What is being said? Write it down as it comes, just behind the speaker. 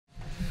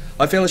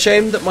I feel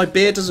ashamed that my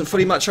beard doesn't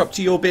fully match up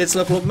to your beard's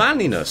level of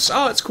manliness.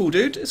 Oh, it's cool,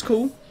 dude. It's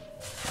cool.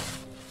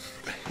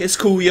 It's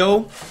cool,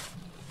 yo.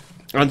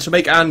 And to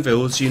make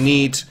anvils, you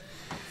need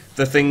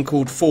the thing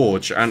called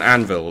forge and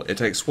anvil. It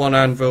takes 1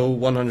 anvil,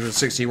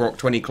 160 rock,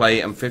 20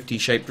 clay, and 50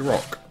 shaped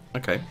rock.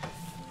 Okay.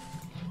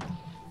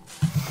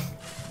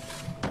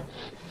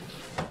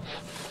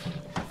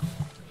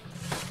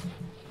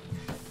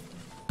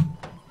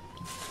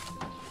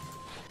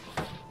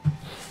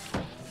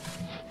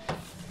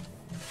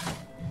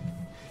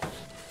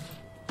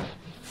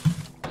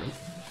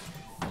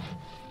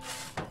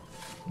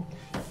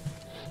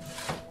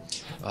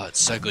 Oh,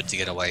 it's so good to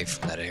get away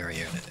from that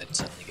area and it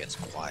suddenly gets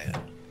quiet.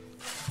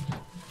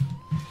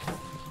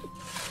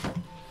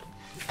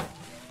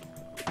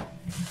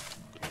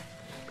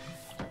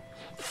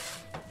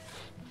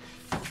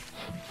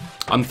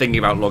 I'm thinking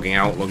about logging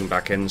out, logging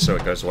back in, so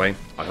it goes away.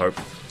 I hope.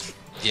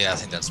 Yeah, I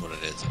think that's what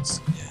it is.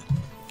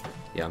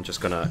 Yeah, I'm just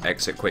gonna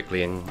exit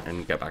quickly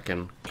and get back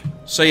in.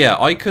 So yeah,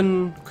 I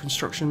can...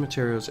 Construction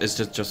materials... It's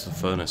just the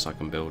furnace I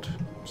can build,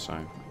 so...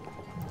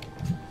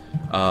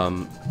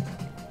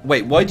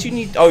 Wait, why do you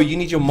need... Oh, you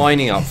need your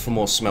mining up for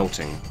more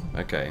smelting.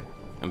 Okay.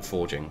 And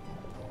forging.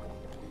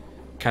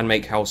 Can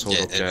make household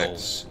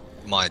objects.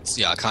 I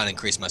can't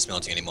increase my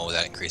smelting anymore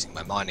without increasing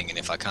my mining, and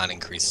if I can't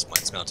increase my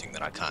smelting,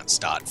 then I can't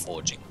start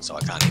forging, so I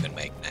can't even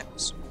make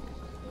nails.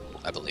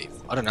 I believe.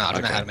 I don't know how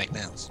to make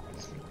nails.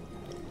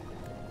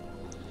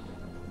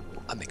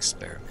 I'm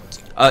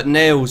experimenting.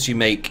 Nails you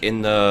make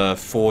in the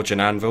forge and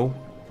anvil.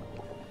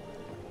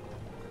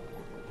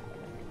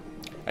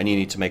 And you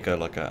need to make an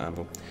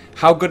anvil.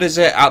 How good is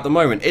it at the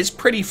moment? It's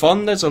pretty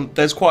fun.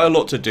 There's quite a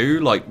lot to do.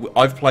 Like,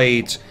 I've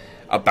played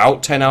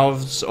about 10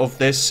 hours of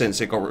this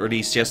since it got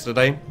released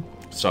yesterday.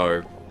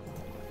 So,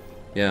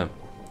 yeah.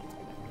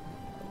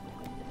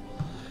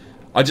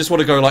 I just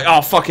want to go like,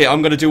 oh fuck it,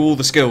 I'm gonna do all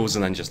the skills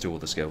and then just do all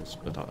the skills.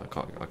 But I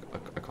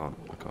can't.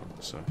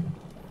 So,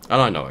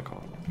 and I know I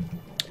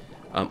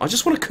can't. I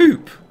just want a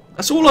coop.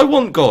 That's all I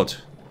want, God.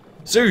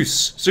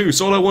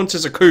 Zeus, all I want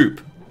is a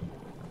coop.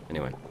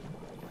 Anyway.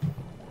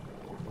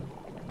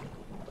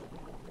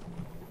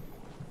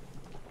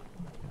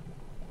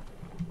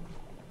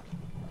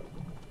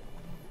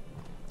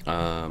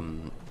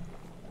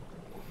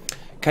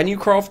 Can you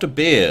craft a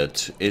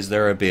beard? Is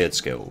there a beard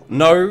skill?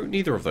 No,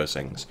 neither of those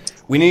things.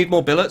 We need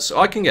more billets.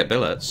 I can get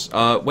billets.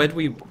 Where do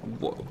we...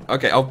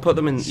 Okay, I'll put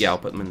them in... Yeah, I'll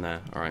put them in there.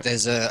 Alright.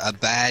 There's a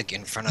bag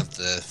in front of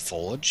the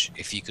forge.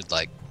 If you could,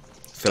 like,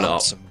 fill it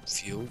up. Some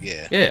fuel.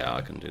 Yeah. Yeah, I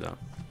can do that.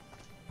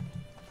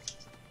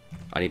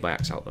 I need my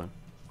axe out, though.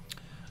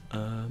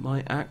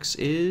 My axe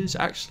is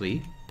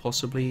actually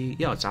possibly...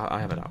 Yeah, I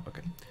have it out.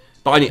 Okay.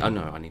 But I need... Oh,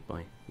 no, I need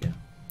my... Yeah.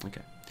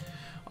 Okay.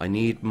 I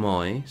need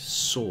my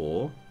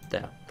saw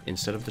there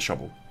instead of the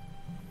shovel.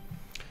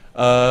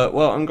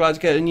 Well, I'm glad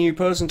to get a new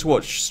person to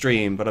watch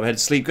stream, but I'm headed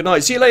to sleep. Good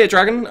night. See you later,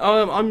 Dragon.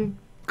 I'm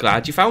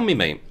glad you found me,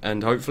 mate.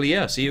 And hopefully,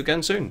 yeah, see you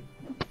again soon.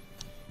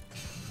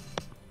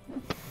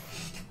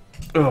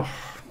 Ugh.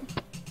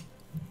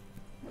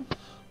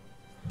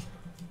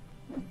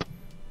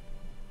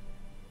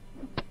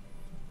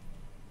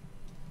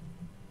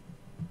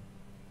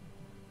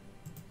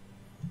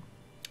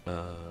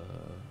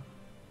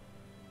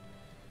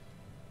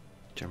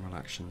 General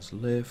actions,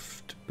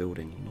 lift,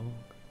 building log.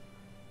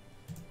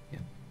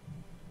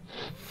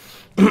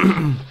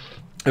 Yeah.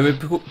 It would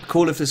be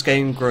cool if this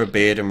game grew a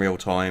beard in real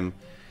time,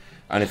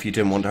 and if you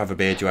didn't want to have a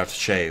beard, you have to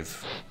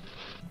shave.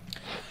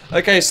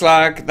 Okay,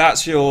 Slag,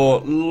 that's your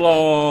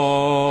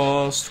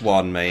last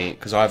one, mate,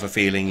 because I have a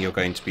feeling you're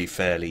going to be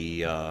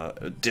fairly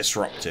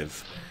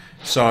disruptive.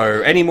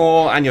 So, any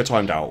more, and you're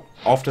timed out.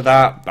 After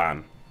that,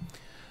 ban.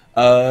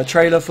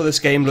 Trailer for this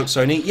game looks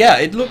so neat. Yeah,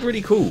 it looked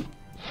really cool.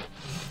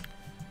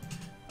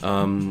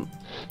 I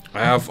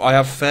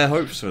have fair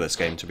hopes for this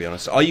game, to be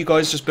honest. Are you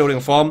guys just building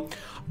a farm?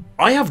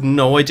 I have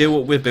no idea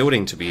what we're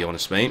building, to be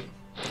honest, mate.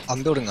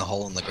 I'm building a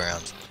hole in the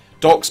ground.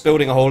 Doc's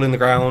building a hole in the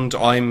ground.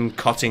 I'm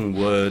cutting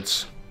wood,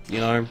 you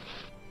know.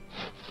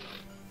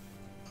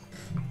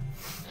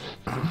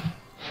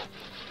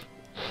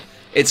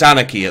 It's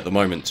anarchy at the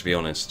moment, to be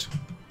honest.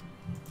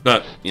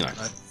 But, you know.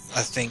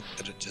 I think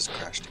that it just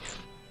crashed again.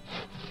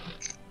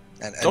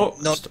 And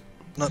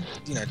not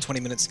you know, 20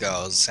 minutes ago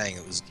I was saying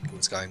it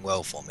was going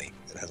well for me.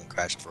 It hasn't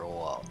crashed for a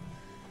while.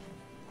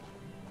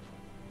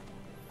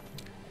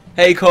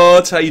 Hey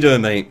Cord, how you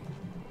doing, mate?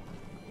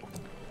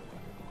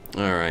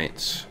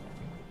 Alright.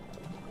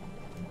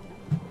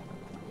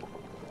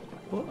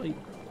 What are you...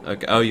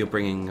 Okay, oh, you're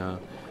bringing...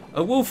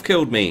 A wolf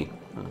killed me!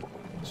 Oh,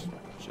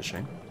 it's a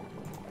shame.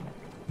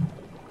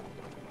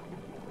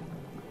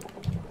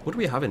 What do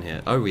we have in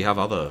here? Oh, we have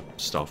other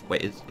stuff.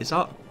 Wait, is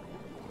that...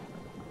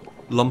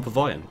 Lump of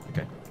iron?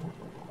 Okay.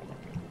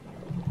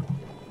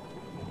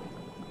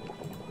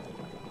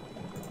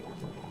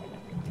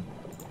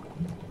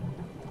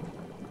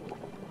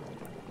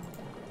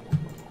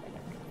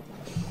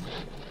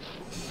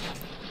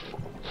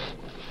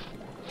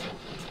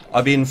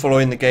 I've been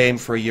following the game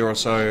for a year or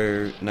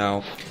so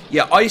now.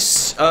 Yeah,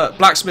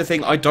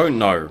 blacksmithing, I don't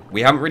know.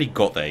 We haven't really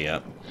got there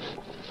yet.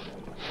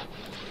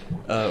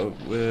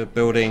 we're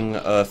building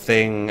a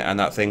thing, and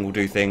that thing will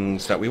do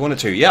things that we want it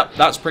to. Yep,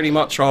 that's pretty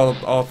much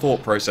our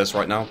thought process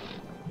right now.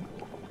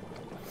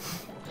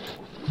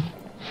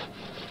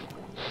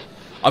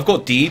 I've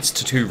got deeds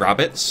to 2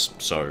 rabbits,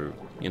 so,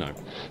 you know,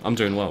 I'm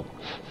doing well.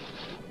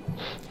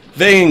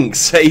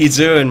 Vinx, how you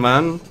doing,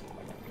 man?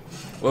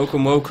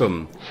 Welcome,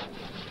 welcome.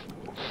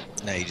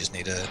 Now you just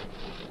need a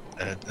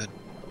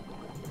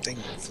thing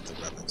for the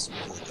rabbits.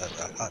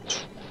 A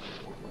hutch.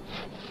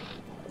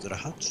 Is it a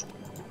hutch?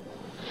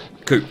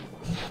 Coop.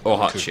 Or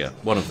hutch, Coop. yeah.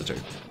 One of the 2.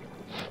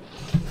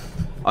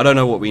 I don't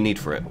know what we need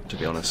for it, to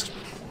be honest.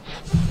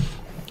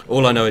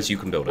 All I know is you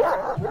can build it.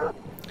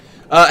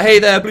 Hey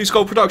there, Blue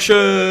Skull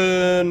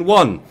Production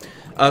 1.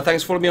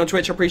 Thanks for following me on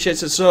Twitch. I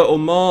appreciate it, sir or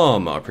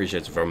mom. I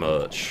appreciate it very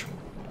much.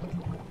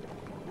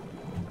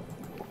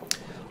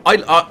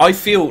 I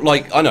feel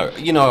like, I know,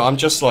 you know, I'm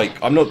just like,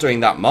 I'm not doing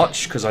that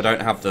much because I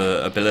don't have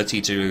the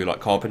ability to do like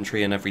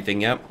carpentry and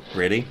everything yet,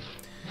 really.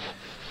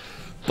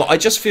 But I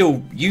just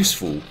feel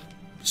useful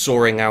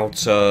sawing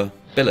out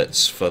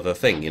billets for the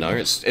thing, you know.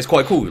 It's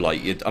quite cool.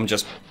 Like I'm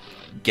just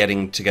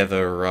getting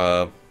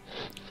together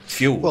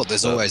fuel. Well,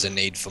 there's always a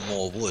need for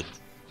more wood.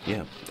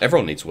 Yeah,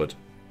 everyone needs wood.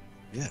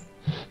 Yeah.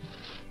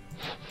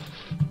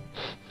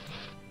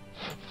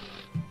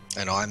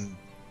 And I'm,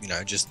 you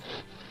know, just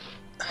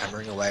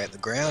hammering away at the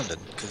ground, and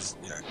because,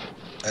 you know,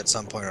 at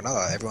some point or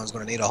another, everyone's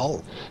going to need a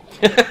hole.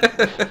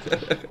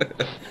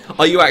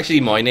 Are you actually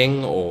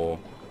mining, or?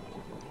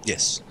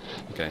 Yes.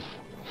 Okay.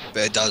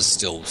 But it does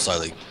still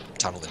slowly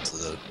tunnel into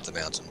the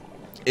mountain.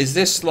 Is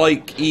this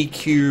like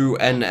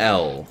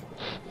EQNL?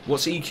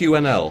 What's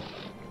EQNL?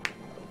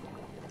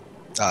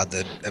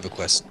 The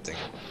EverQuest thing.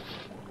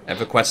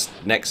 EverQuest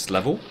next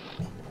level?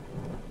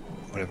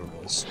 Whatever it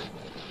was.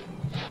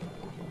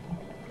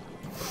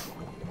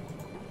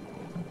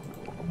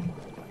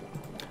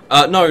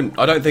 No,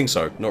 I don't think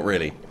so. Not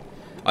really.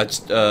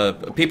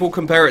 People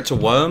compare it to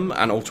Worm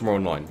and Ultima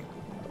Online.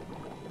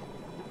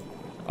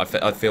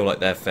 I feel like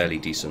they're fairly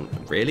decent.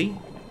 Really?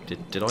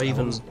 Did I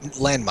even...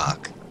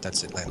 Landmark.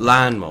 That's it.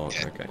 Landmark.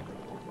 Yeah. Okay.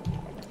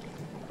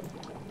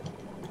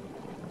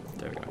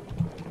 There we go.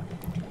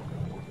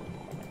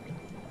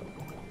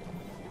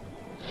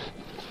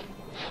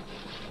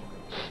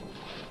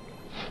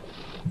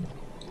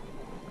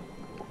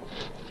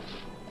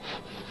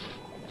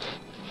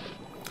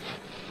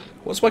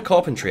 What's my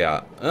carpentry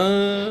at?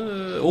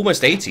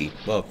 Almost 80.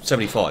 Well,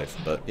 75,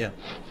 but yeah.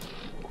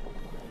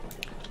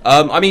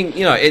 I mean,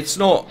 you know, it's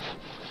not...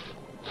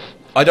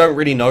 I don't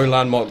really know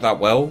Landmark that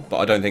well, but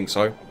I don't think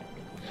so.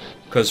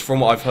 Because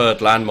from what I've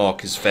heard,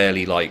 Landmark is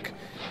fairly like...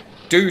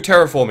 Do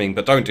terraforming,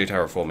 but don't do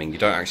terraforming. You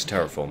don't actually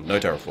terraform. No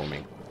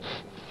terraforming.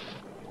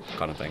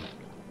 Kind of thing.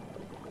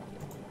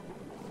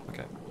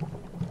 Okay.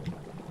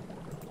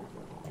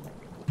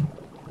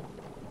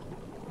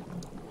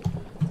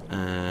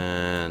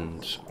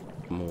 And...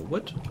 more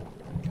wood.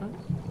 Okay.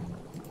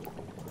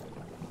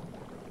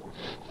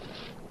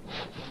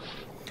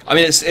 I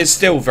mean, it's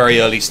still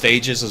very early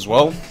stages as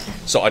well,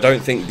 so I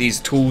don't think these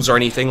tools or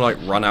anything like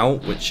run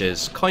out, which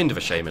is kind of a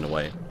shame in a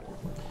way.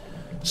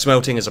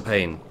 Smelting is a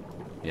pain.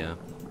 Yeah.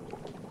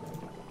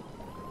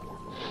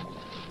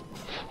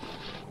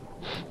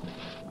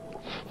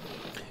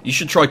 You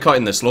should try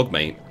cutting this log,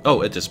 mate.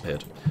 Oh, it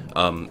disappeared.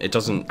 It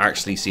doesn't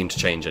actually seem to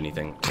change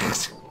anything.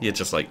 You're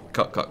just like,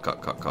 cut, cut,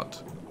 cut, cut,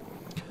 cut.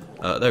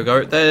 There we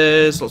go.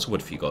 There's lots of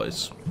wood for you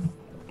guys.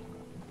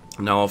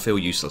 Now I'll feel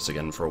useless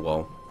again for a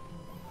while.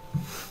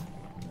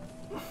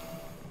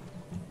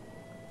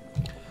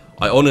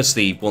 I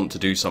honestly want to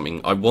do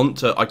something.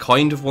 I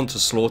kind of want to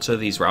slaughter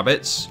these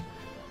rabbits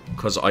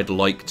because I'd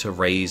like to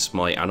raise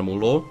my animal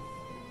lore.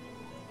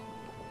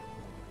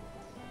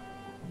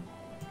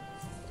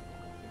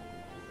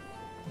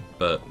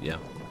 But yeah.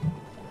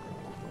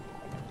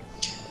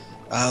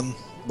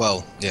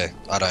 Well, yeah,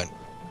 I don't.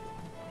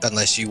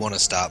 Unless you want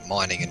to start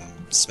mining and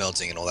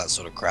smelting and all that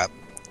sort of crap.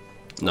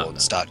 No. Or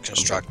start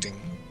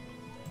constructing.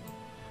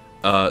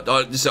 I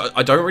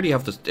don't really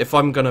have to. If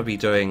I'm gonna be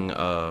doing.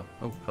 Oh,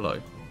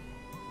 hello.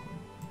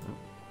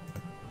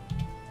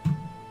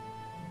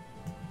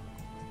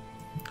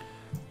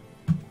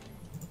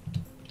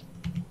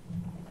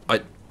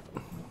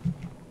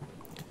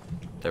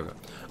 There we go.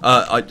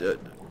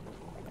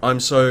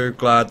 I'm so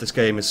glad this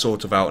game is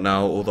sort of out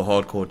now. All the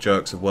hardcore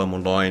jerks of Worm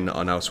Online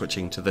are now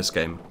switching to this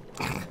game.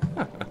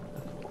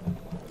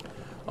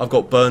 I've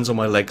got burns on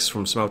my legs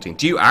from smelting.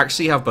 Do you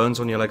actually have burns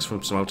on your legs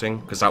from smelting?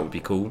 Because that would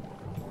be cool.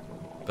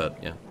 But,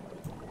 yeah.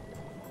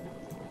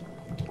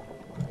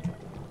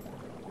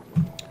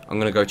 I'm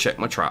going to go check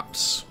my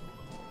traps.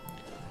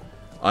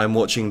 I'm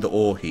watching the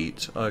ore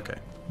heat. Okay.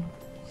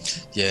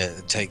 Yeah,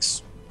 it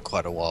takes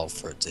quite a while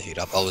for it to heat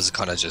up. I was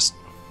kind of just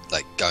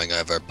like going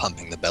over,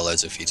 pumping the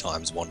bellows a few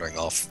times, wandering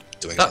off,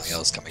 doing something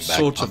else, coming back. That's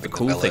sort of the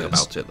cool thing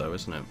about it, though,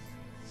 isn't it?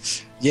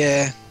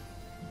 Yeah.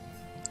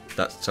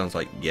 That sounds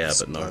like yeah,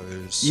 but no.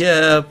 Suppose.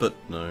 Yeah, but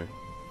no.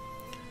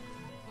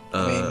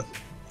 I mean,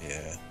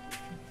 yeah.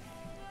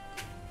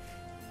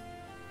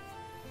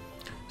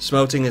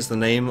 Smelting is the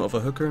name of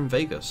a hooker in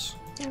Vegas.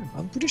 Yeah,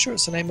 I'm pretty sure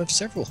it's the name of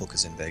several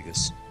hookers in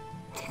Vegas.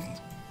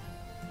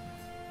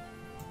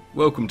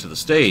 Welcome to the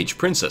stage,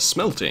 Princess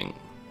Smelting.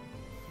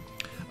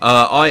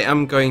 I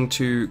am going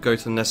to go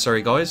to the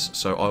necessary guys,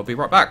 so I'll be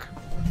right back.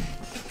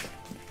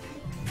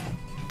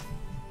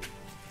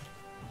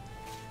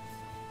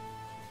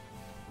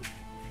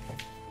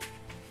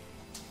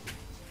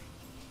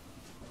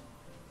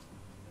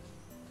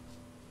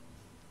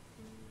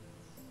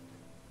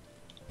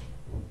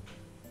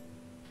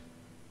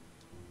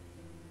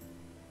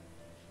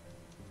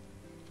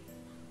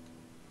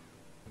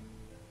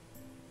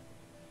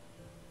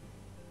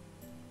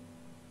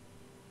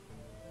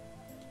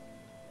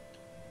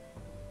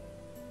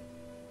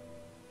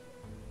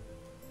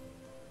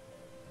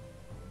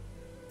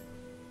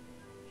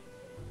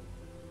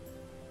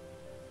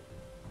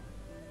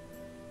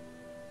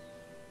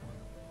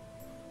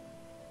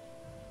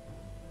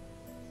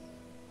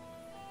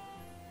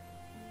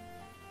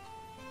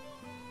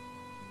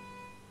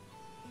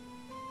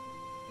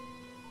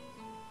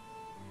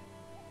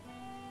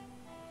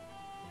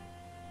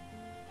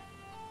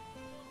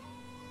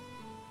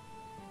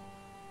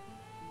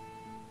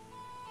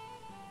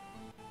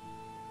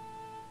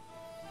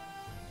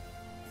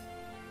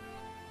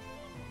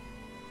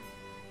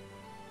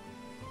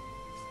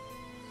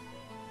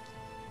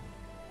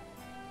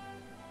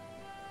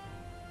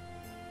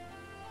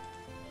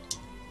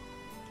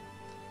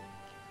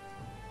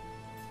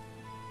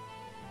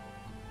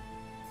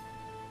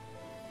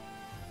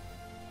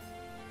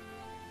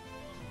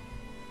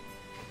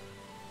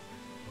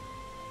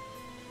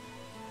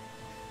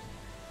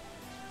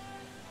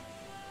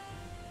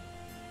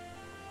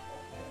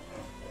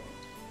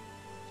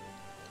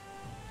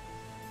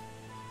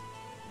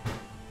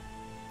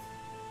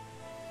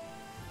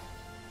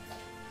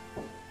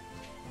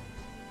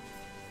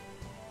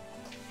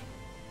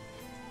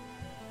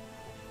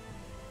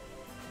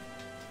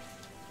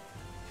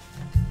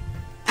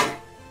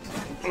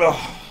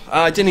 Oh,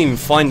 I didn't even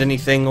find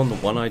anything on the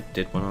one I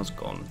did when I was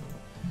gone.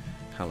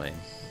 How lame.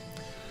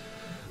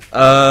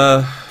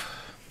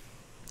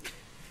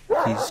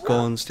 He's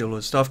gone, steal all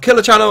his stuff.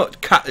 Killer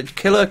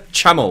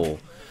Chamel.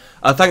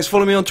 Thanks for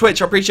following me on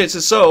Twitch. I appreciate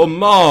it so.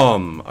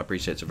 Mom, I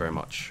appreciate it very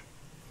much.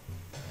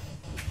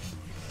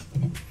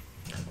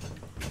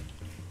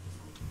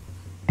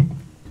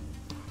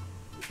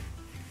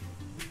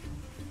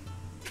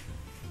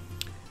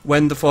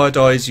 When the fire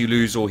dies, you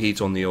lose all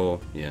heat on the ore.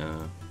 Yeah.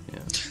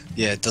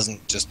 Yeah, it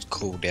doesn't just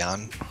cool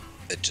down,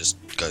 it just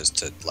goes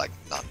to, like,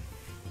 none.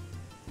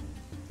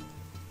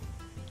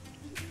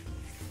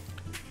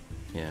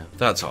 Yeah,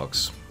 that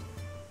sucks.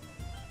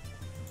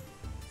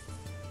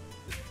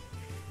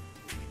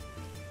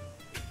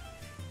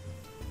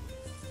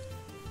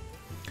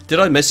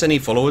 Did I miss any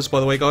followers, by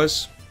the way,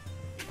 guys?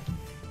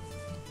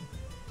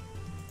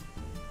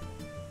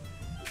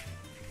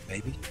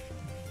 Maybe.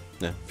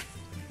 Yeah.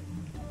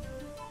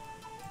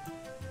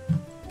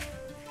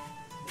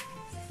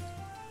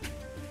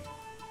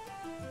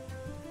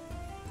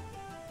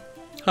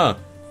 Huh.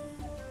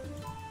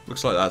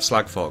 Looks like that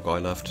slag fart guy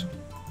left.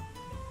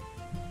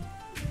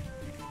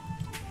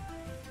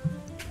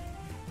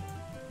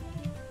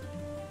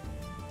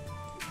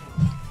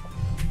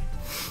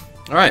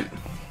 Alright.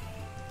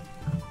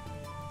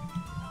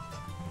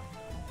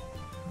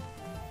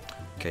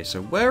 Okay,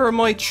 so where are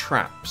my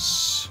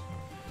traps?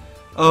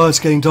 Oh, it's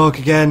getting dark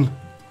again.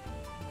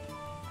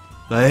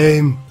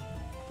 Lame.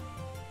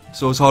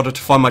 It's always harder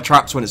to find my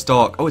traps when it's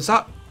dark. Oh, is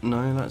that?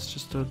 No, that's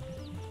just a...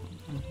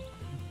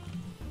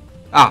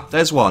 Ah,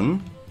 there's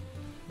one.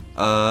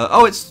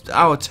 Oh, it's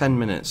hour 10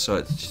 minutes, so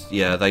it's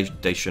yeah.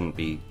 They shouldn't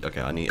be.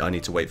 Okay, I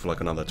need to wait for like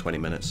another 20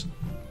 minutes.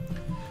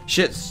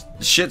 Shit's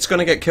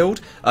gonna get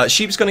killed.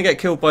 Sheep's gonna get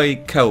killed by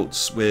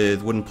Celts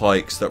with wooden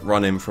pikes that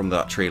run in from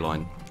that tree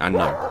line. And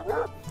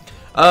no.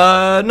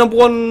 Number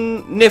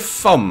one,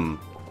 Nifum.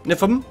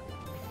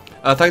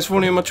 Thanks for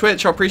following me on my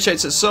Twitch. I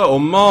appreciate it, sir. Or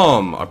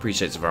mom, I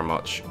appreciate it very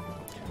much.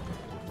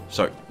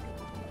 So,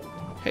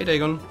 hey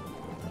Dagon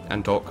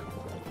and Doc.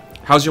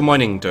 How's your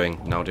mining doing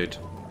now, dude?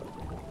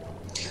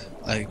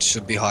 I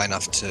should be high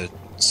enough to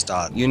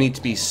start. You need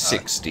to be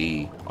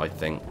 60, I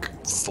think.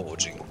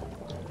 Forging.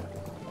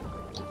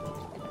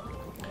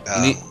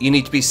 You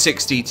need to be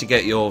 60 to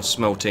get your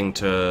smelting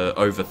to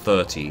over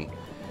 30.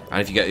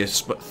 And if you get your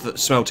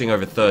smelting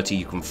over 30,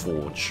 you can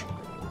forge.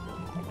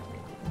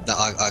 No,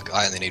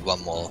 I only need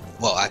one more.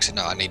 Well, actually,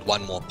 no, I need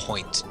one more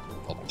point.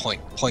 Or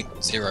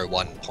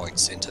 0.01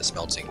 points into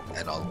smelting,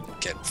 and I'll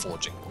get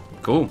forging.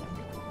 Cool.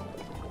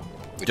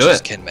 Which Do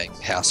it. can make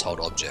household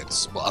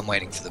objects. Well, I'm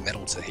waiting for the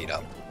metal to heat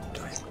up.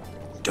 Do it.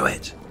 Do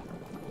it.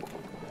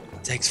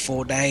 It takes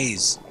 4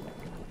 days.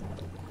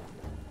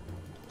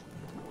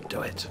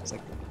 Do it. It's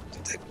like,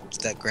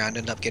 did that ground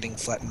end up getting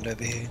flattened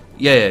over here?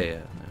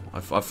 Yeah.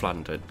 I've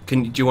flattened it.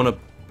 Do you want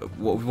to?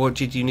 What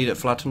did you need it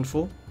flattened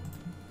for?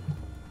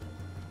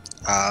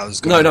 I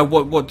was gonna... No.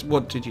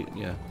 What did you?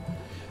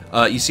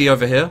 Yeah. You see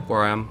over here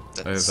where I am.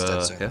 That's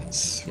over here.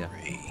 Three.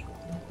 Yeah.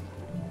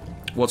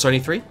 What's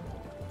only 3?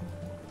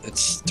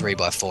 It's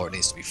 3x4. It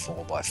needs to be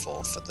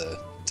 4x4 for the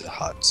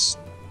huts.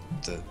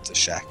 the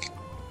shack.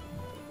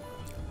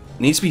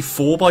 Needs to be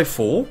 4 by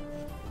 4?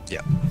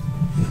 Yeah.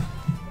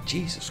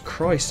 Jesus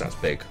Christ, that's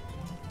big.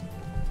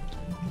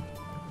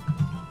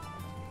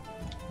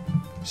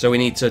 So we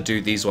need to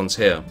do these ones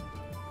here.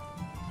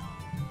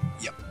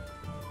 Yep.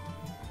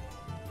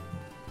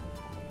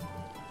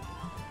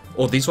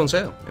 Or these ones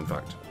here, in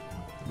fact.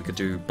 We could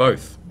do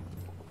both.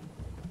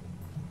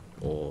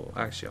 Or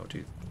actually, I'll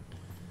do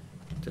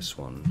this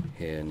one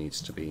here.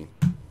 Needs to be.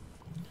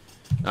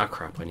 Ah,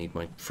 crap! I need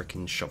my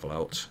freaking shovel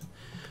out.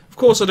 Of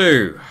course I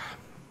do.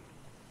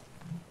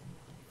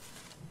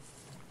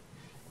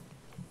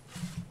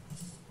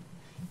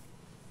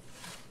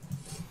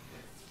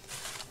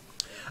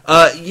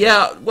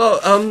 Yeah.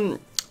 Well,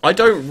 I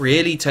don't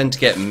really tend to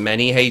get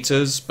many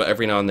haters, but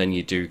every now and then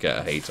you do get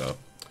a hater.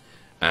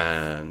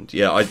 And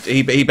yeah,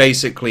 he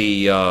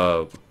basically.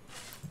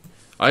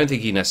 I don't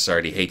think he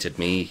necessarily hated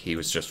me. He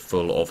was just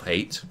full of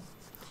hate,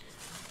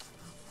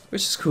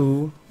 which is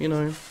cool. You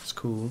know, it's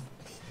cool.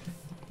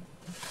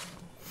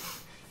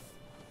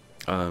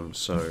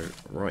 So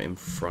right in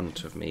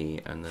front of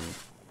me, and then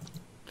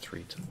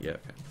 3 to yeah,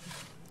 okay.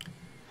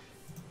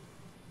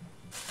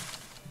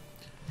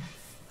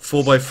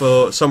 4 by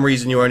 4. Some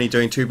reason you're only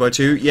doing 2 by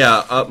 2.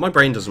 Yeah, my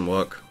brain doesn't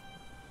work.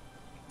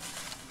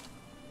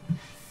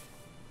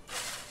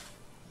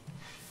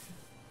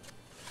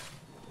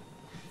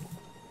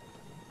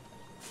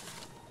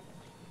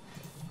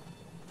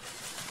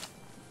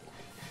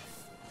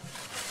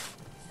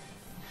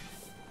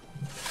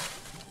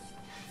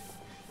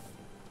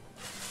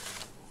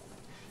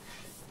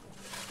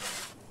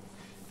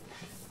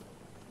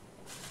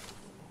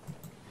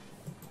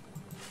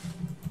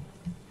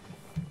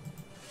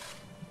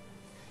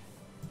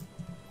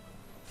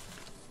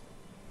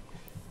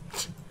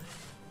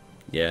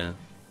 Yeah.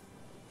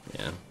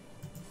 Yeah.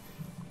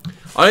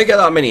 I don't get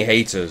that many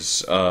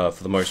haters, for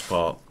the most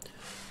part.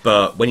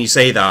 But when you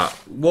say that,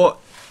 what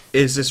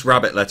is this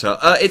rabbit letter?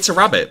 It's a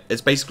rabbit.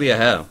 It's basically a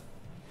hare.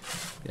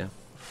 Yeah.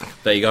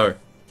 There you go.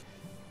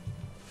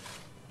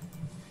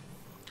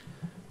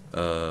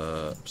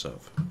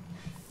 Observe.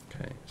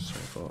 Okay, so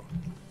I've got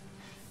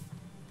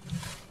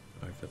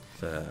over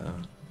there.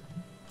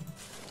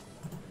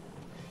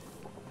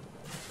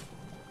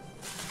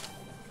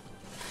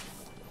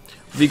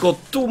 We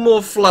got 2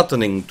 more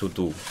flattening to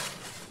do.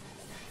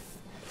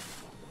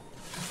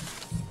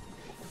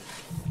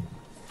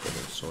 Got a bit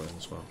of soil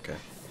as well, okay.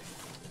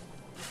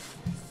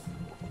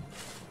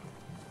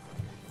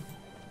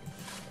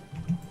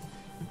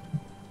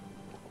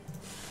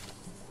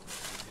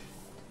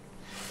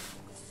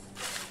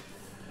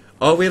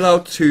 Are we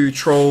allowed to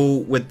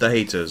troll with the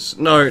haters?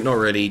 No, not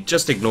really.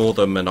 Just ignore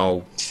them and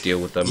I'll deal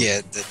with them.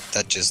 Yeah,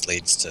 that just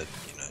leads to,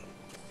 you know,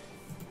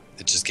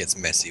 it just gets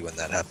messy when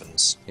that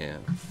happens. Yeah.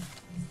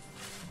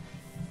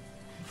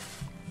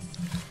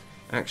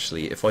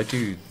 Actually, if I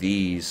do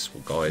these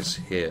guys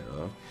here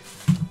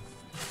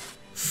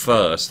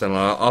first, then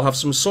I'll have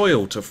some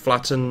soil to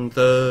flatten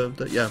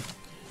the yeah.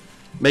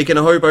 Making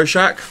a hobo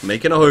shack.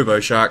 Making a hobo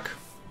shack.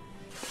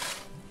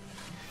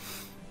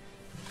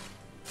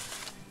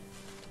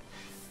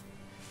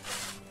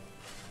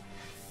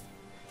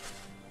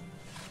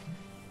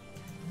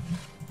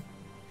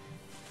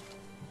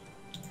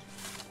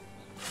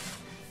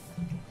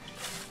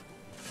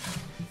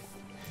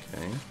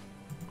 Okay.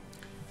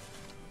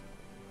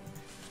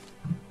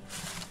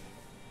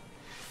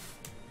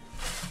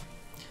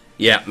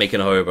 Yeah, making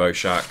a hobo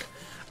shack.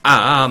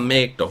 I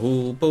make the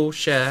hobo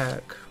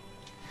shack.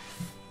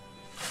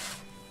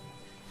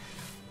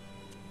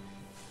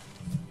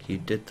 He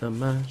did the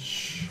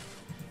mash.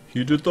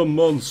 He did the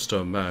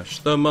monster mash.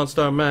 The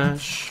monster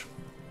mash.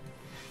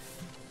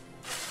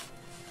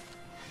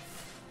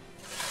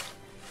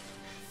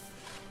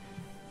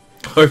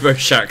 Hobo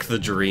shack the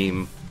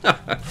dream.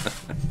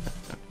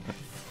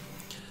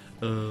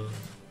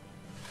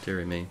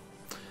 Dearie me.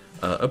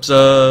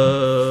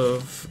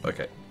 Observe.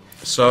 Okay.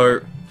 So,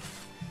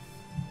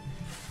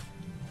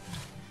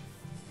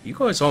 you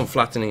guys aren't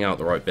flattening out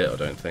the right bit, I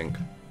don't think.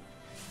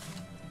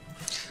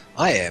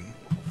 I am.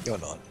 You're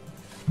not.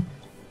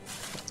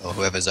 Or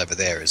whoever's over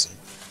there isn't.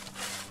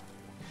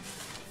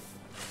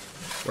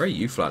 Where are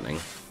you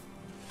flattening?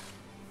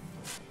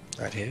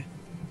 Right here.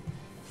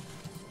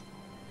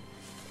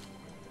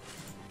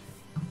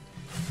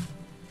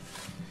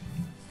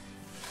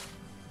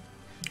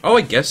 Oh,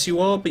 I guess you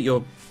are, but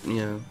you're...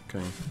 Yeah,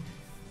 okay.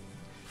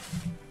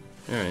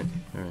 Alright,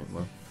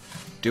 well.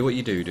 Do what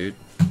you do, dude.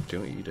 Do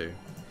what you do.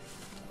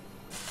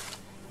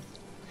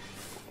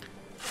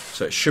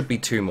 So it should be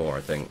 2 more,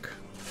 I think.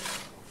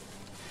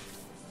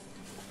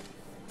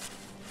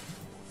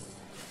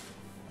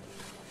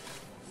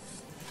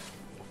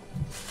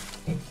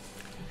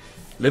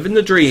 Living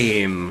the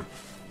dream.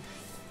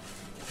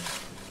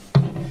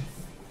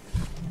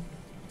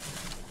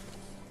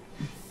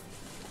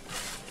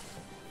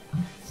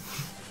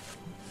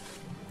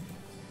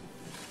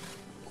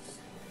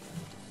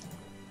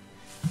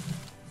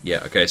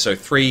 Yeah, okay, so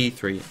 3,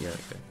 yeah,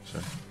 okay, so.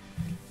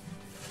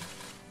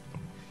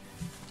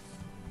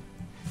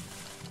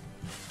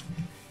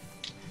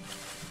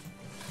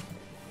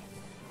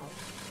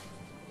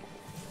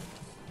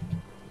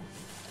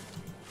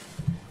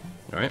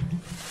 Alright.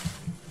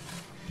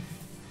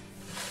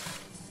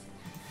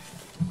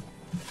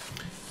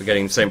 We're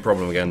getting the same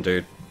problem again,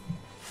 dude.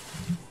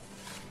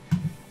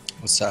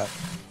 What's that?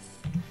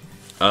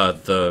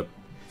 The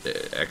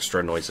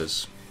extra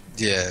noises.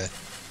 Yeah.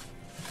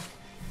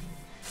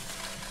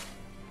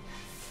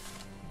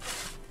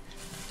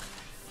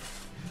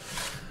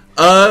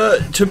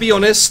 To be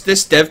honest,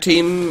 this dev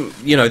team,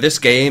 you know, this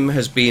game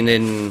has been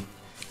in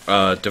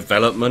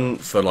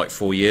development for like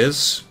 4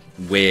 years,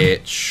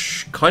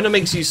 which kind of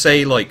makes you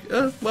say like,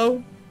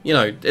 well, you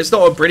know, it's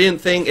not a brilliant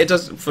thing. It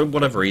doesn't, for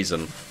whatever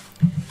reason,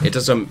 it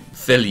doesn't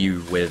fill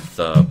you with.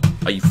 Are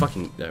you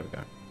fucking? There we go.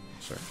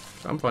 Sorry,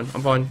 I'm fine.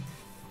 I'm fine.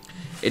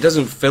 It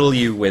doesn't fill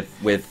you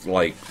with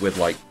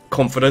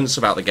confidence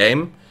about the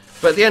game.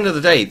 But at the end of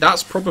the day,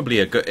 that's probably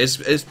a good.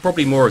 It's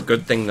probably more a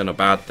good thing than a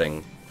bad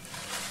thing.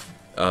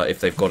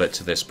 If they've got it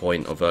to this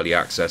point of early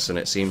access, and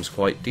it seems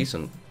quite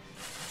decent.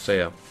 So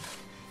yeah,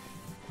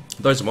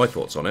 those are my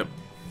thoughts on it.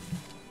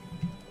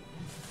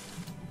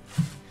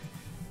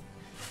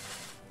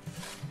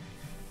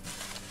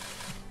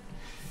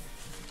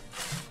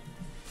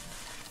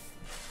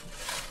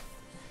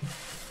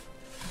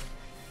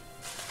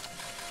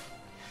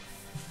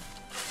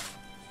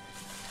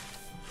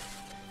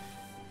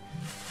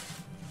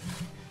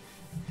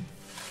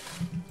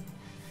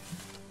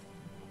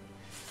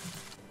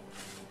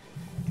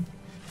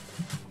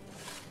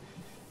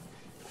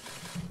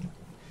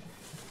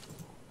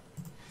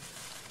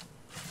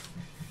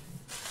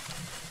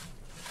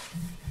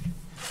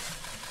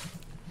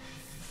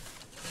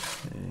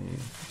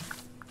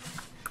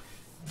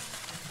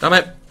 Damn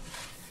it!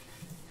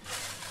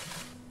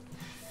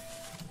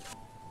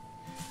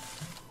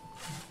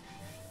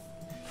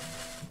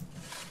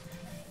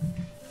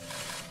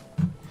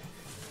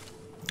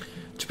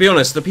 To be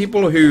honest, the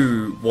people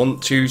who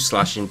want to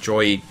 /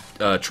 enjoy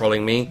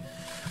trolling me,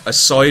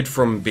 aside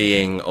from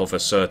being of a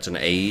certain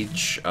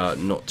age,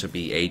 not to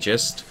be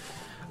ageist,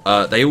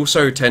 they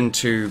also tend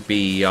to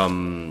be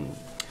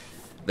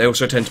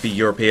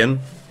European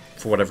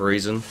for whatever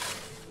reason.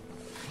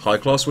 High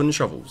class wooden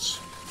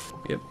shovels.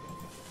 Yep.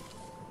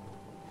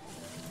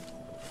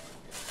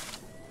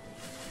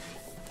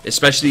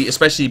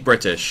 Especially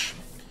British.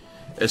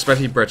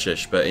 Especially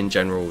British, but in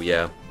general,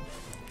 yeah.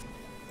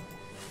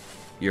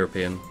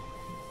 European.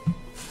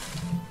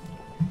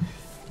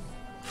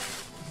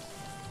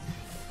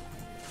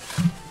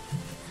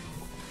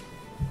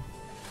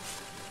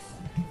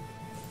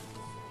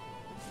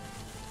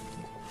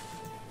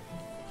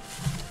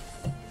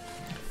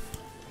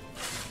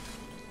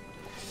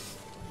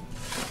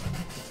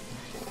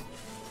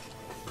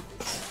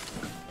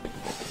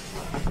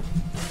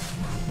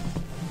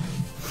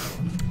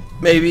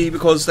 Maybe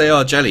because they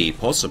are jelly,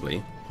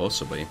 possibly.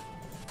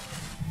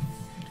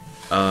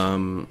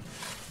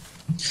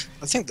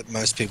 I think that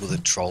most people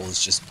that troll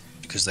is just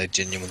because they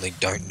genuinely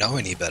don't know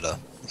any better.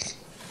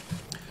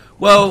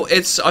 Well,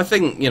 I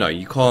think, you know,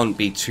 you can't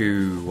be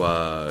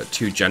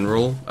too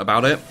general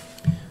about it.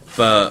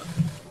 But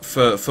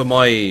for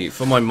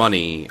my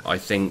money, I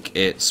think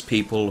it's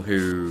people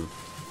who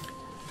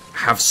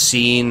have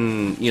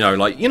seen, you know,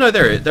 like, you know,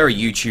 there are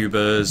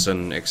YouTubers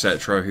and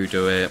etc. who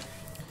do it.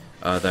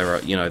 There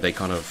are, you know, they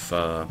kind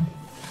of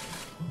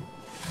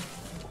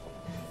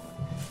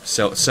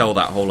sell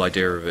that whole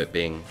idea of it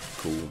being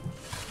cool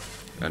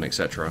and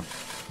etc.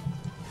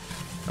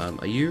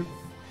 Are you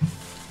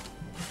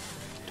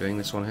doing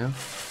this one here?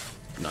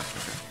 No.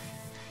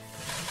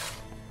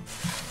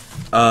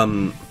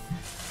 Okay.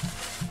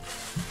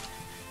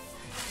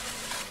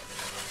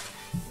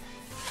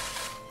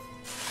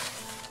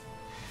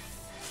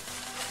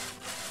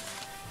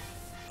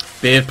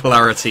 Beard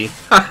polarity.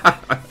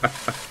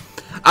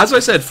 As I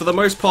said, for the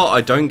most part, I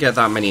don't get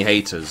that many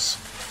haters.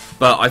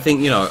 But I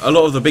think, you know, a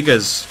lot of the bigger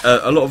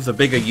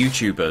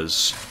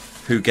YouTubers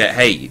who get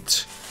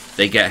hate,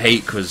 they get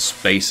hate because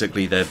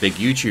basically they're big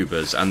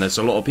YouTubers, and there's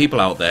a lot of people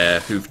out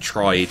there who've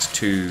tried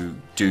to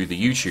do the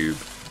YouTube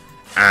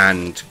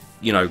and,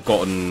 you know,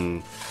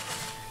 gotten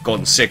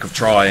sick of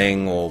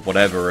trying or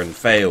whatever and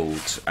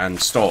failed and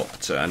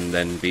stopped and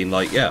then been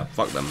like, yeah,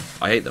 fuck them,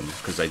 I hate them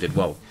because they did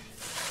well.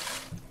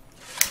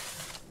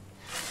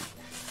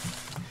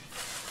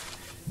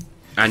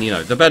 And, you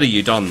know, the better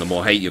you've done, the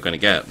more hate you're going to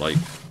get. Like,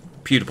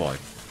 PewDiePie.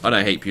 I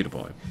don't hate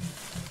PewDiePie.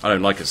 I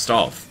don't like his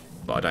stuff,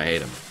 but I don't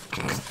hate him.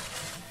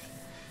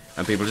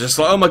 And people are just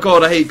like, oh my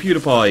god, I hate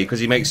PewDiePie because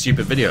he makes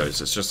stupid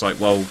videos. It's just like,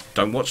 well,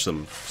 don't watch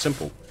them.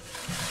 Simple.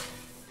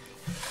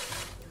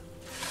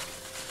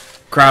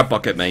 Crab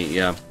bucket, mate,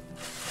 yeah.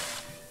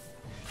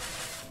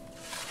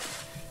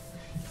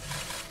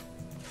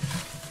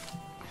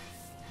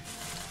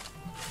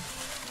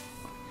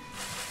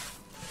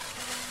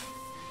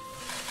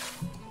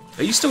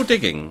 Are you still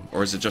digging,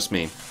 or is it just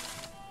me?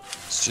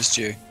 It's just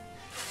you.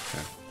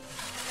 Okay.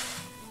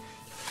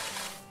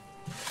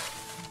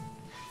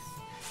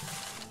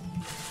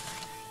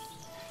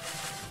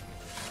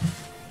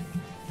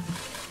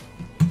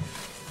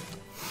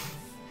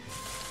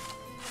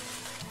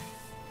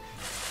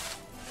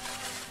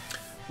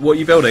 What are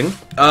you building?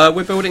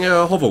 We're building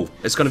a hovel.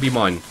 It's going to be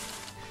mine.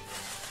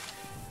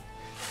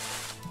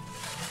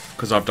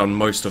 because I've done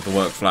most of the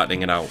work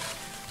flattening it out.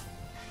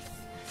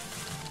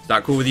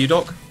 That cool with you,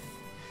 Doc?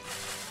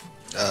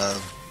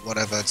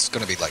 Whatever. It's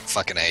gonna be like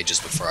fucking ages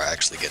before I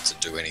actually get to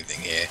do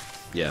anything here.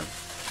 Yeah.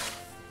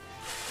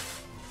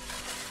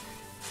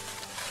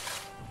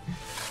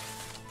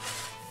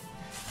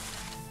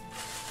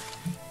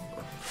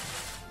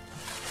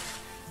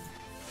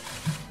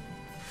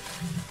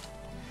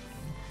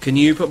 Can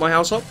you put my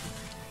house up?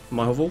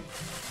 My hovel?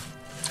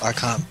 I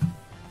can't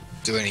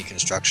do any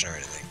construction or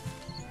anything.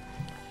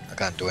 I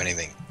can't do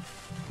anything.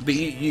 But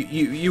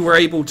you were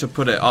able to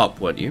put it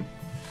up, weren't you?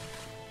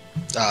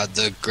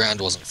 The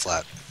ground wasn't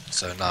flat,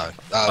 so no.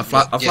 I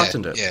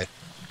flattened it. Yeah.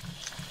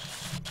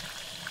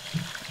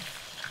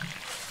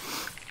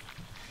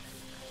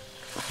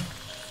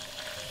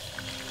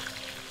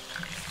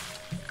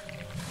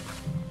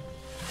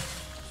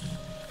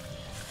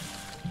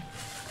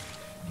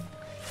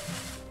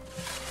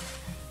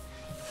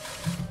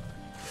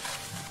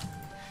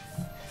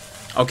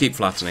 I'll keep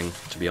flattening,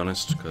 to be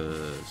honest,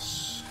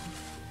 because...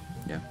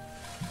 yeah.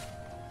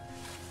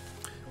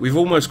 We've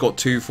almost got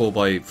 2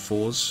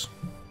 4x4s.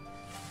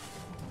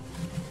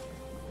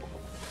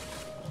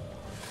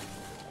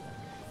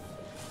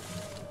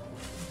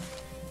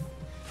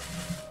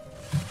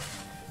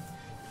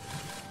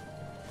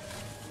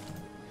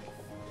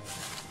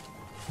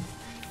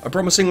 A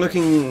promising look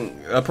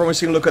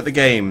at the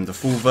game, the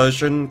full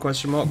version,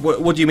 question mark?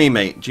 What do you mean,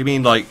 mate? Do you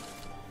mean, like,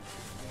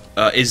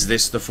 is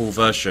this the full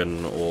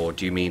version, or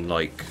do you mean,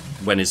 like,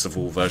 when is the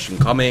full version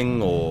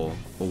coming, or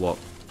what?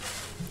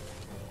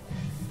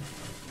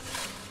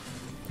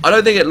 I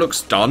don't think it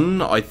looks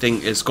done. I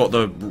think it's got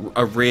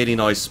a really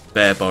nice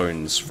bare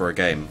bones for a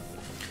game.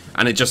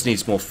 And it just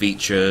needs more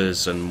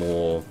features and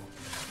more...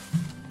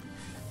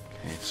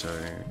 Okay, so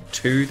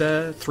 2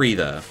 there? 3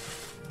 there.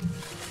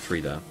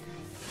 3 there,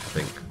 I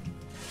think.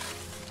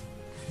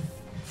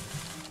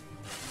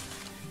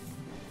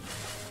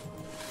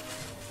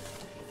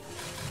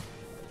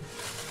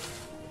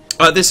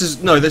 This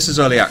is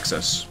early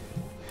access.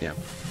 Yeah.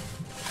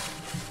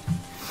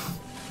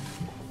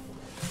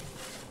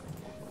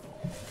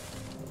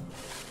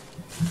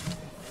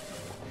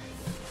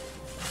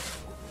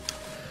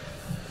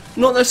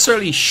 Not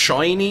necessarily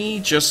shiny,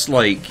 just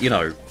like, you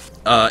know,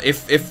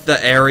 if the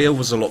area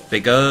was a lot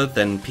bigger,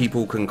 then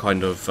people can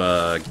kind of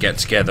get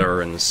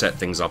together and set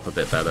things up a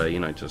bit better, you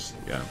know, just,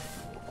 yeah.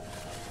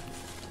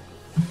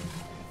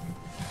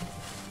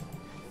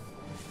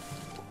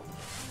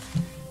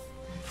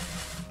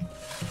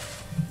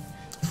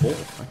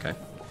 Okay.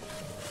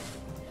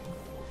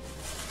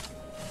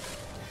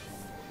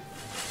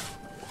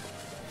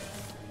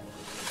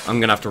 I'm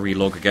gonna have to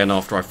relog again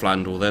after I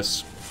flattened all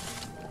this.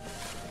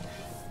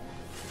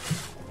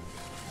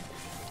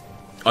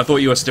 I thought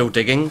you were still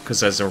digging,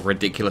 because there's a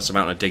ridiculous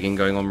amount of digging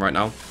going on right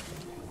now.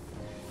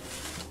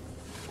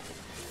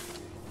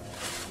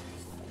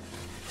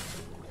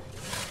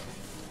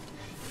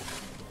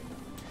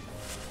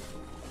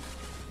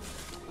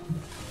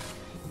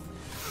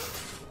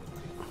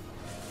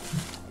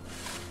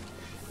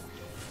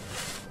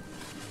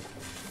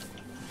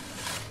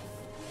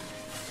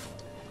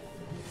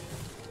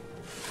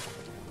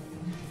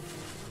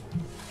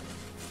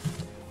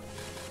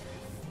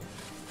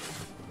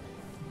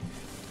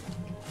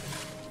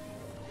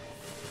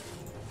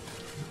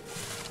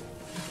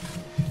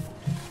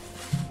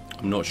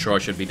 I'm not sure I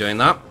should be doing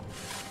that.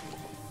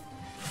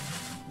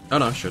 Oh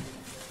no, I should.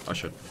 I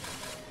should.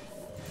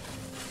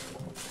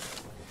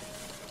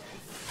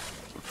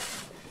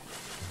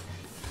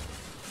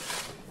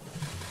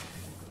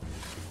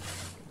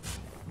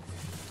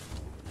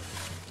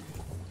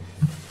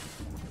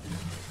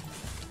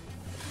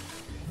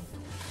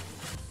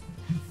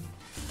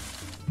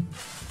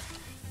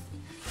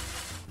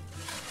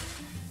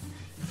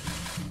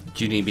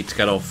 Do you need me to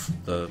get off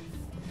the...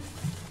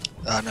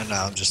 No,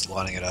 I'm just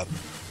lining it up.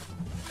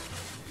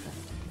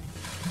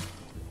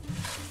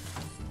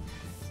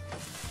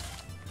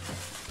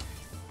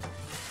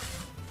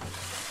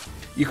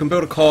 You can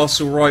build a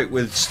castle, right,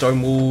 with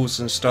stone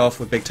walls and stuff,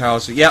 with big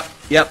towers. Yep,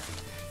 yep.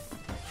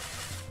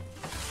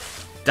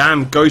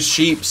 Damn, ghost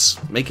sheeps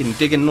making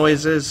digging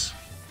noises.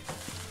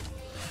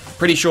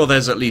 Pretty sure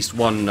there's at least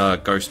one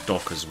ghost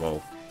dock as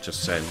well,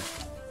 just saying.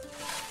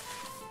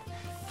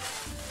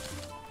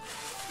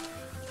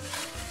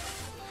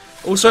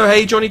 Also,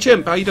 hey Johnny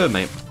Chimp, how you doing,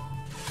 mate?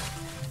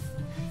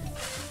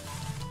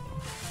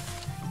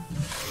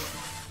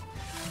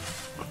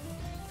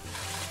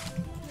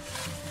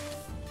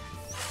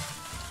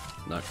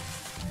 No.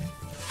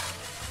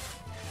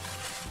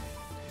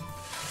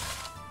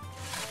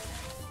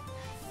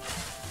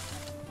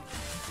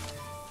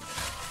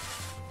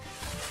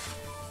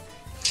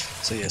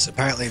 So yes,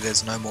 apparently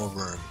there's no more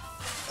room.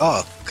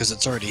 Oh, because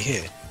it's already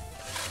here.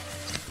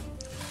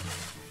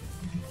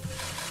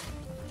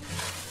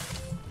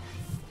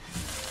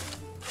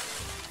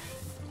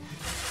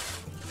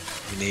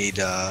 You need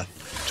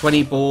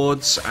 20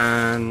 boards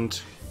and...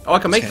 Oh, I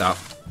can make 10 that.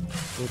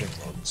 building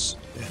logs.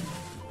 Yeah.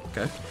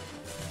 Okay.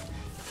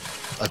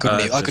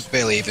 I could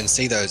barely even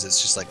see those.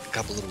 It's just like a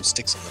couple little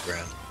sticks on the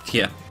ground.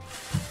 Yeah.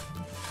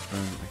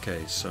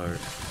 Okay, so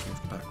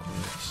move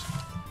backwards.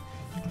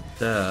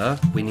 There,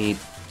 we need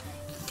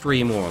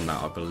 3 more on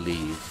that, I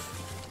believe.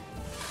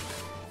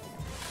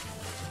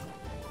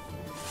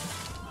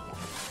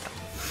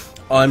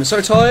 I'm so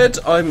tired.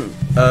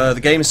 The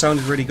game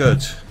sounded really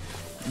good.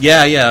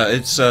 Yeah,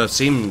 it's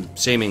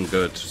seeming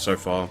good so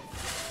far.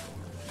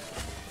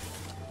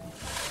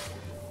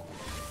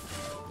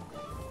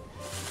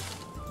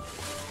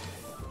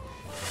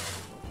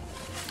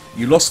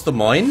 You lost the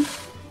mine?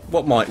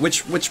 What mine?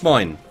 Which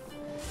mine?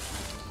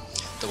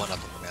 The one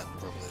up on the mountain,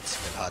 probably. It's a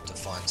bit hard to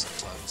find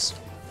sometimes.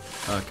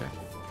 Okay.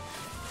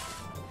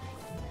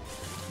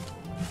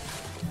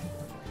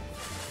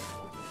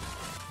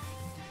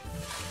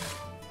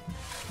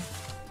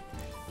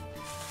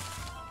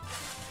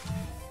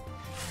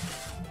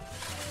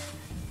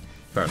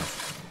 Fair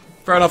enough.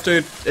 Fair enough,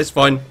 dude. It's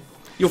fine.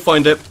 You'll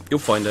find it. You'll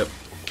find it.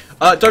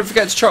 Don't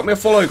forget to chuck me a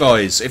follow,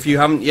 guys, if you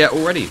haven't yet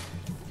already.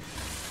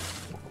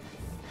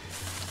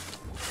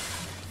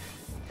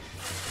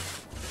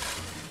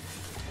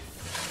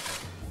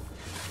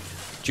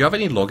 Do you have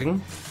any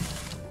logging?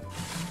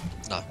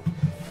 No.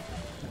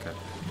 Okay.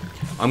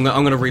 I'm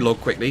gonna relog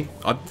quickly.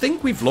 I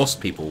think we've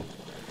lost people.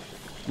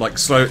 Like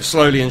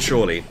slowly and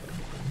surely.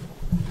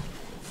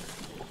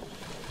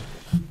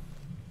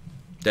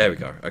 There we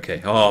go.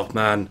 Okay. Oh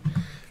man,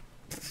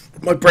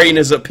 my brain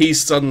is at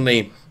peace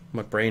suddenly.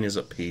 My brain is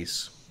at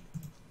peace.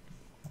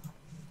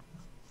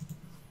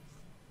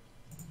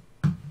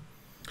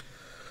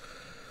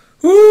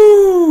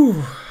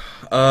 Woo!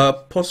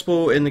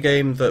 Possible in the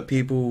game that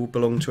people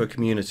belong to a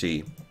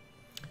community.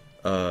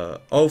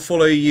 I'll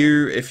follow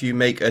you if you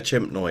make a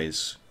chimp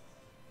noise.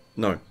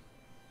 No.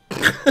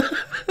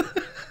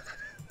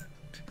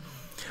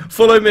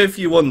 Follow me if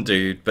you want,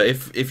 dude, but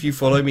if you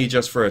follow me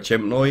just for a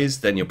chimp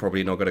noise, then you're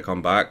probably not going to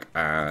come back,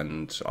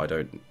 and I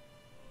don't...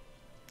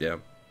 Yeah.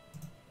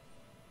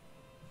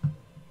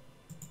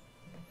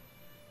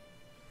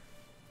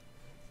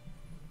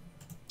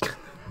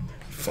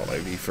 Follow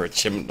me for a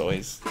chimp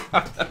noise.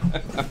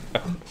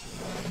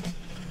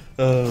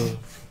 Oh.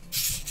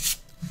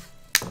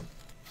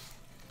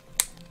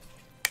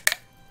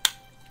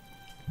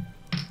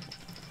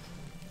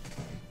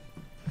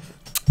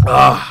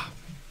 Ah.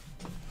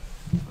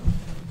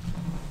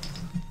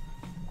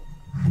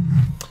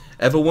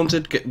 Ever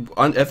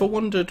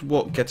wondered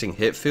what getting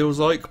hit feels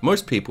like?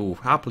 Most people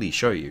happily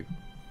show you.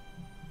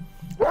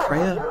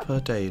 Prayer per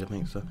day to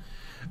make the...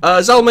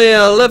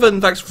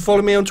 Zalmir11, thanks for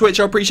following me on Twitch.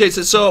 I appreciate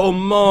it, sir. Oh,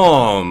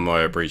 Mom,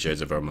 I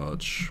appreciate it very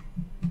much.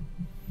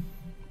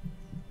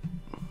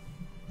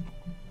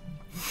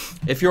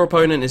 If your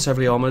opponent is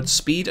heavily armoured,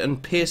 speed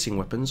and piercing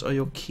weapons are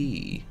your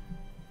keys.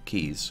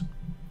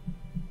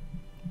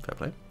 Fair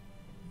play.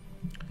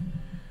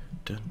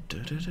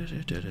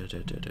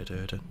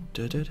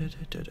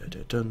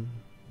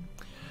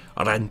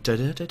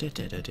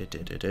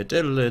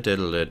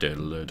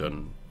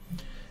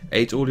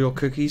 Ate all your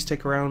cookies.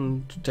 Take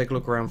a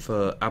look around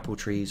for apple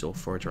trees or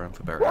forage around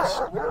for berries.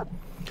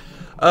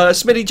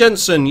 Smitty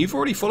Jensen, you've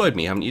already followed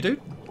me, haven't you,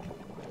 dude?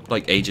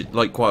 Like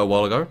quite a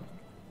while ago.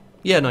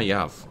 Yeah, no, you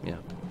have. Yeah.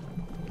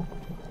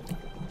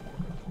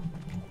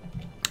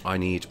 I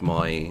need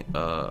my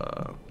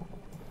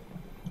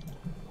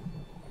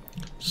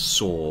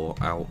saw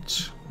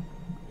out.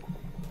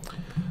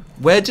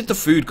 Where did the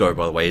food go,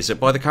 by the way? Is it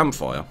by the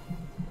campfire?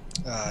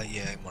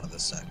 Yeah, in one of the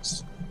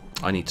sacks.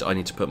 I need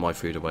to put my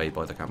food away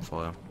by the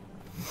campfire.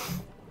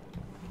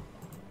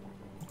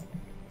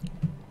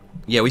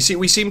 Yeah, we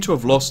seem to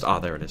have lost. Ah,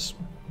 there it is.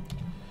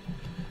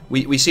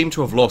 We seem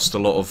to have lost a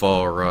lot of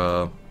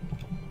our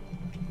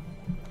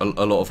a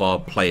lot of our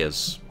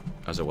players,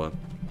 as it were.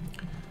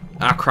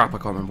 Ah, crap! I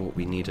can't remember what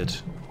we needed.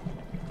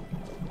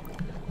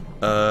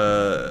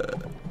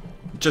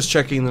 Just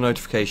checking the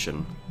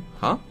notification.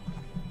 Huh?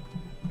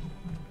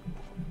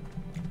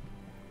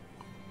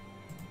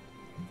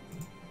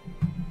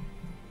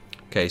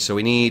 Okay, so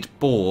we need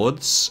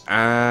boards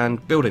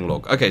and building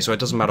log. Okay, so it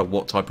doesn't matter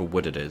what type of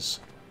wood it is.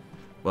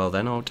 Well,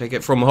 then I'll take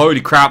it from... Holy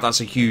crap, that's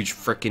a huge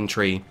frickin'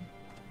 tree.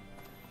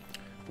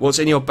 What's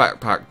in your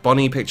backpack?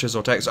 Bunny pictures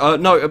or text?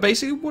 No,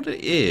 basically what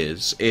it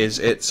is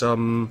it's,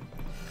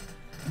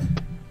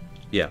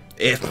 yeah.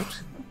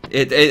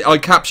 I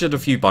captured a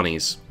few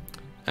bunnies.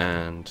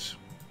 And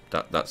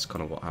that's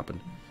kind of what happened.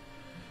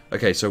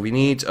 Okay, so we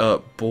need,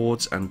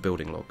 boards and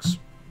building logs.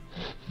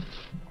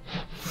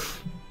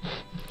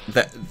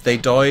 They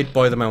died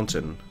by the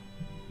mountain.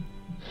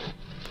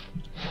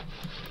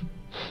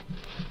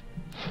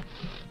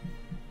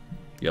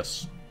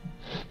 Yes.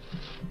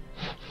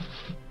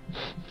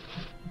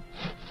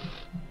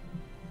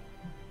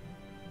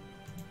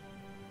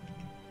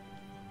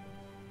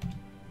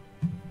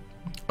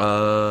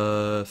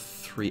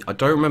 Three. I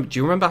don't remember. Do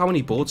you remember how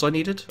many boards I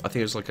needed? I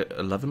think it was like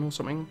 11 or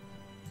something.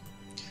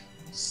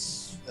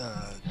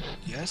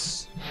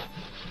 Yes.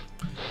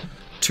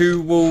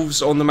 2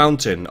 wolves on the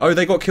mountain. Oh,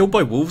 they got killed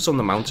by wolves on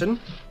the mountain?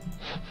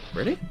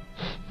 Really?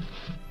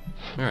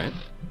 Alright.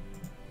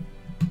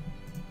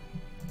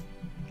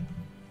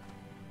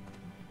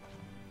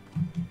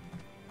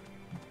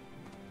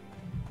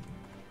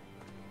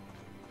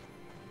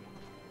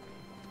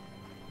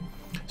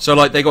 So,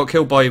 like, they got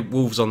killed by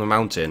wolves on the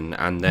mountain,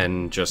 and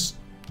then just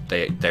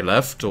they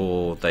left,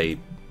 or they,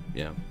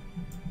 yeah.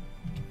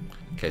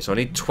 Okay, so I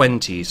need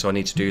 20, so I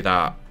need to do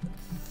that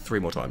 3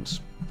 more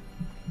times.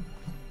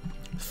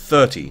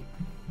 30.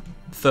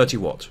 30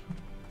 what?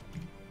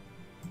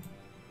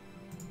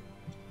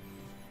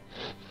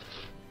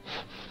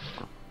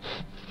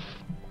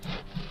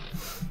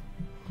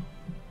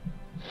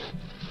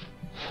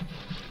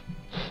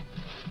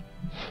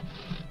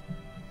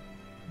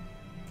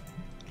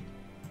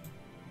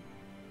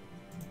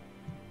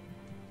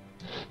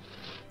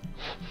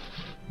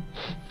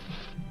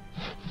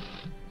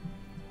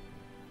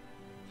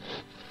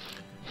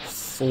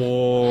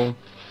 For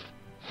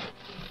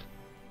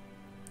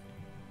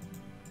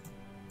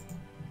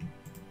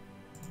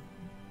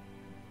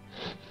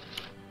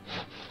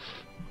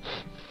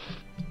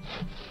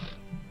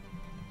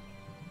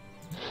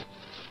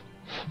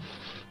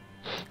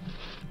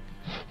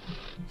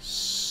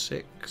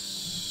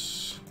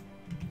 6.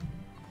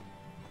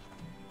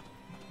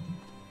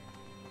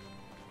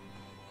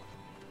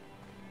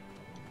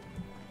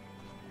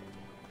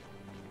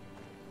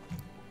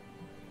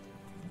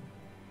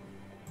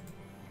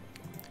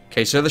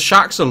 Okay, so the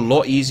shack's a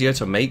lot easier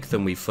to make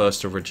than we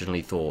first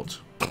originally thought.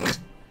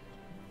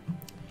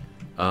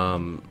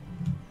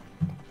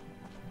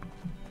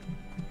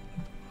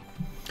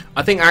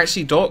 I think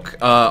actually, Doc,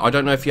 I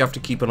don't know if you have to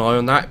keep an eye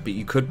on that, but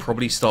you could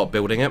probably start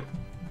building it.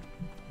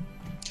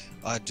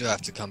 I do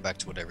have to come back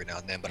to it every now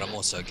and then, but I'm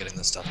also getting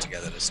the stuff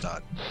together to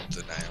start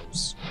the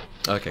nails.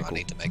 Okay, I cool.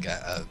 need to make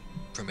a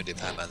primitive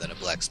hammer, then a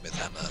blacksmith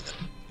hammer, then...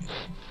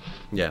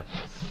 Yeah.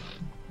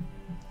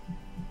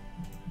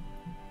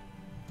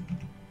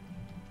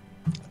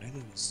 I know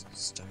there was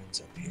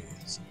stones up here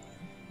somewhere.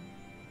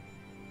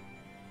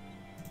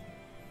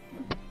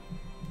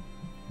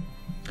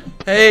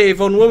 Hey,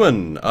 Von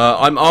Woman!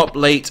 I'm up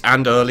late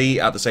and early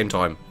at the same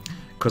time.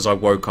 Because I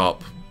woke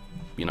up,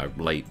 you know,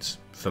 late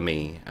for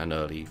me and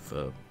early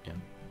for, yeah.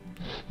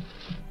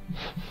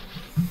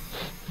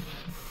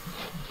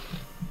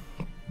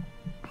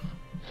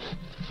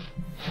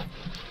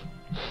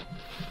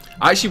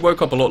 I actually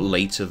woke up a lot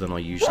later than I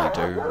usually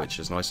do, which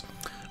is nice.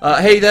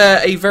 Hey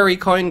there, a very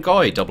kind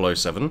guy,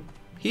 007.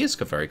 He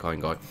is a very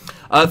kind guy.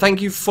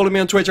 Thank you for following me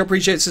on Twitch. I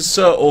appreciate it,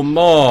 sir or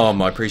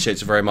mom. I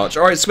appreciate it very much.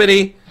 Alright,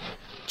 Smitty.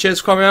 Cheers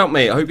for coming out,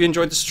 mate. I hope you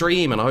enjoyed the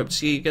stream, and I hope to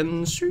see you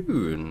again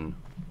soon.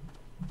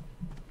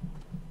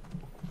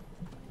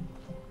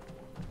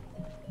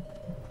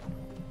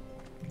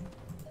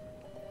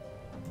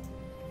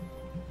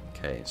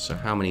 Okay, so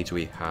how many do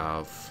we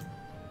have?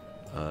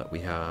 We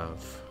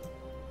have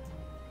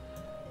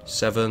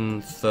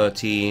 7,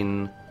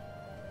 13,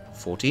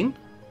 14?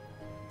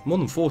 More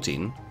than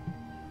 14?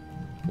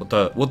 What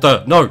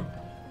the? No!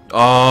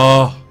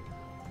 Ah!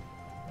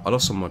 I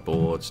lost some of my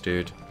boards,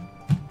 dude.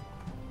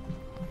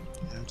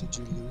 How did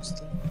you lose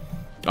them?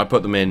 I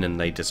put them in and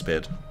they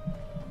disappeared.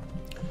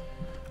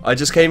 I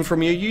just came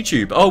from your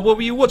YouTube. Oh, what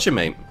were you watching,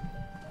 mate?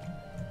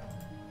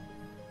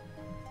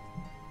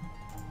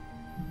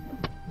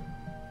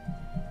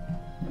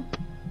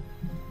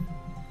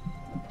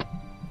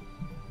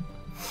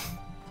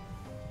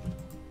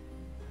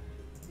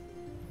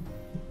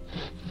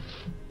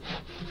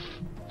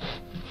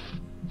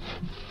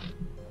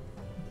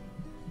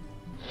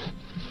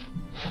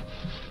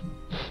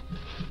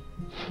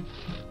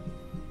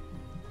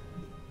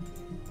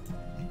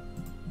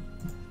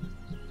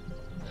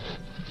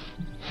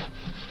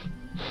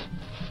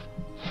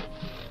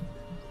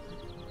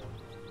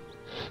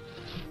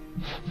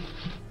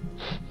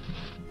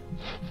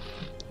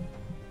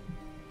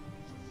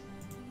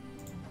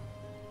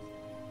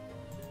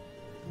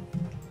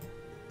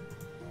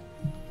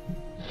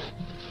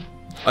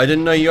 I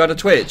didn't know you had a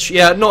Twitch.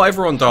 Yeah, not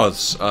everyone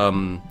does.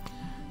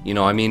 You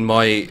know, I mean,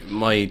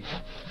 my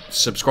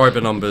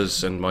subscriber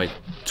numbers and my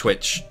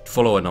Twitch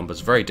follower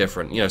numbers are very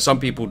different. You know, some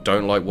people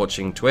don't like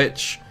watching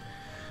Twitch.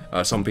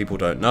 Some people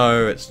don't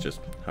know. It's just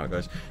how it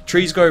goes.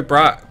 Trees go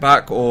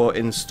back or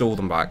install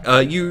them back.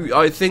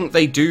 I think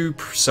they do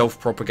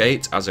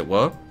self-propagate, as it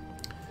were.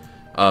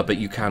 But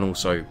you can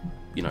also,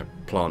 you know,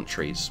 plant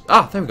trees.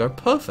 Ah, there we go.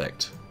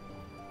 Perfect.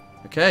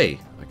 Okay.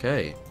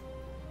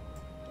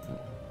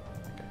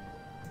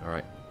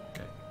 Alright,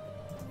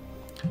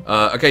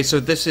 okay. Okay,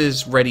 so this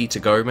is ready to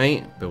go,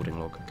 mate. Building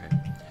log, okay.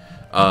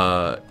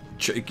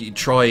 You can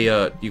try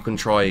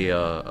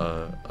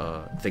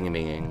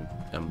thingaming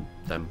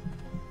them.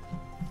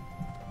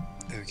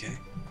 Okay.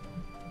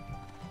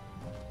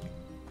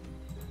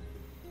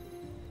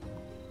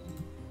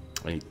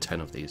 I need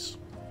 10 of these.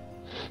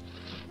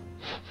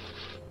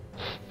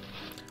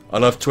 I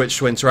love Twitch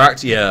to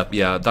interact.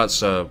 Yeah,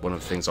 that's one of the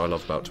things I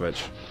love about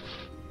Twitch.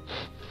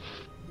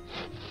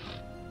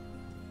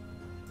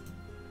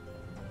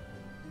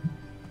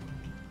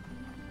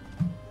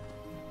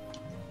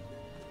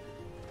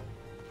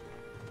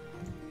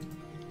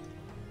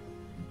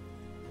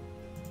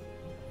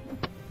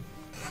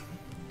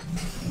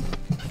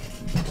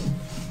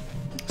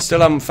 Still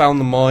haven't found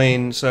the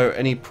mine, so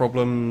any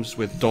problems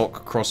with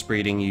Doc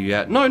crossbreeding you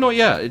yet? No, not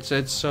yet.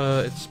 It's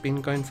been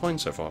going fine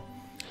so far.